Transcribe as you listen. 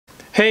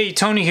Hey,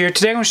 Tony here.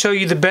 Today I'm going to show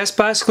you the Best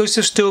Buy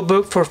exclusive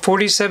Steelbook for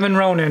 47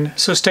 Ronin,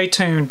 so stay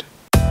tuned.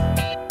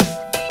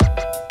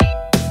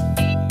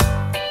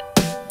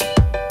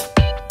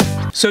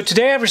 So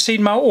today I've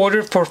received my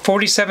order for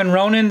 47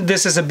 Ronin.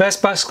 This is a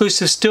Best Buy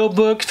exclusive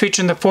Steelbook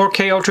featuring the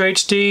 4K Ultra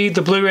HD,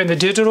 the Blu-ray, and the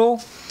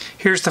digital.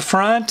 Here's the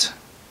front,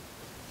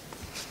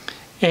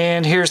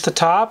 and here's the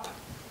top,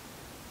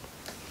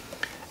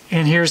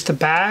 and here's the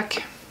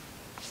back.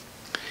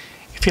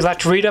 If you'd like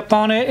to read up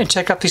on it and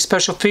check out these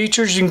special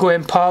features, you can go ahead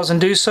and pause and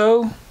do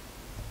so.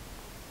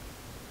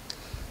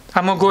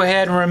 I'm going to go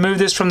ahead and remove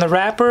this from the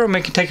wrapper and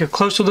we can take a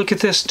closer look at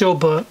this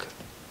Steelbook.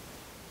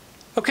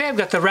 Okay, I've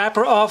got the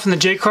wrapper off and the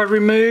J-card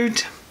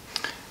removed.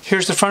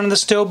 Here's the front of the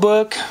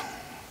Steelbook.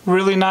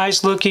 Really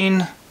nice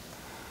looking.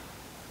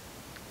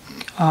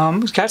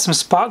 It's got some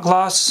spot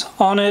gloss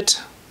on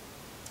it.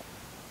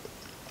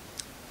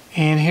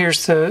 And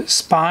here's the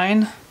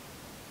spine.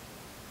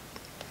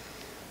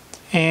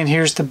 And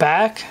here's the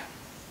back.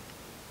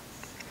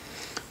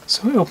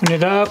 So we open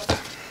it up.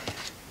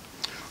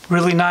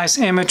 Really nice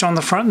image on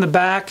the front and the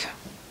back.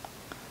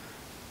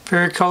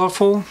 Very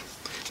colorful.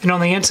 And on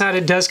the inside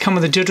it does come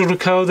with a digital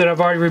code that I've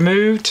already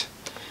removed.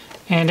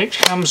 And it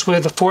comes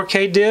with a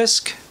 4K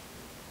disc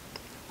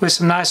with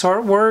some nice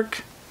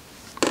artwork.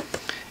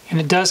 And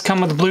it does come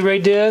with a Blu-ray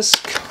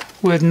disc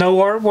with no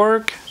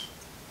artwork.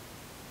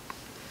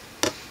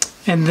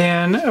 And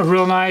then a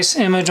real nice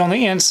image on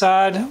the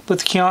inside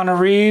with Keanu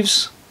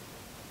Reeves.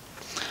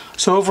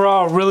 So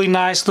overall, a really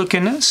nice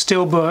looking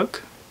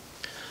Steelbook.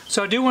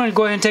 So I do want to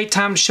go ahead and take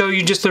time to show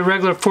you just the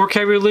regular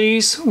 4K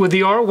release with the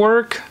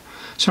artwork.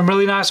 Some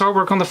really nice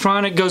artwork on the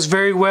front. It goes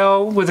very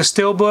well with a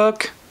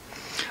Steelbook.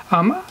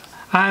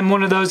 I'm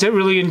one of those that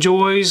really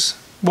enjoys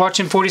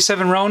watching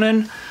 47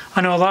 Ronin.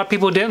 I know a lot of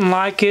people didn't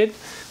like it,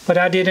 but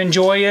I did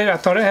enjoy it. I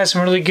thought it had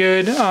some really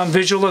good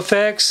visual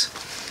effects.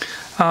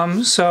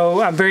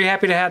 So I'm very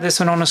happy to have this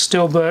one on a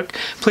Steelbook.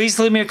 Please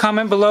leave me a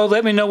comment below.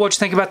 Let me know what you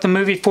think about the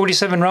movie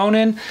 47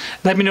 Ronin.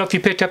 Let me know if you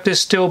picked up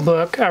this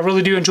Steelbook. I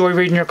really do enjoy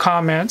reading your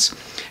comments.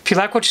 If you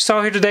like what you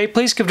saw here today,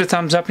 please give it a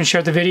thumbs up and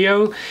share the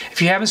video. If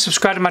you haven't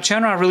subscribed to my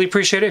channel, I really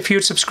appreciate it if you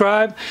would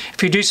subscribe.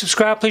 If you do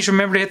subscribe, please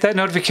remember to hit that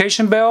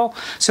notification bell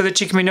so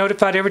that you can be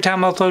notified every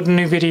time I upload a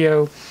new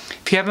video.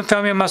 If you haven't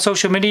found me on my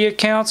social media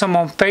accounts, I'm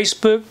on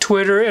Facebook,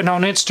 Twitter, and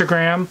on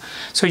Instagram.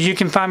 So you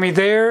can find me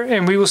there,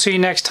 and we will see you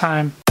next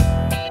time.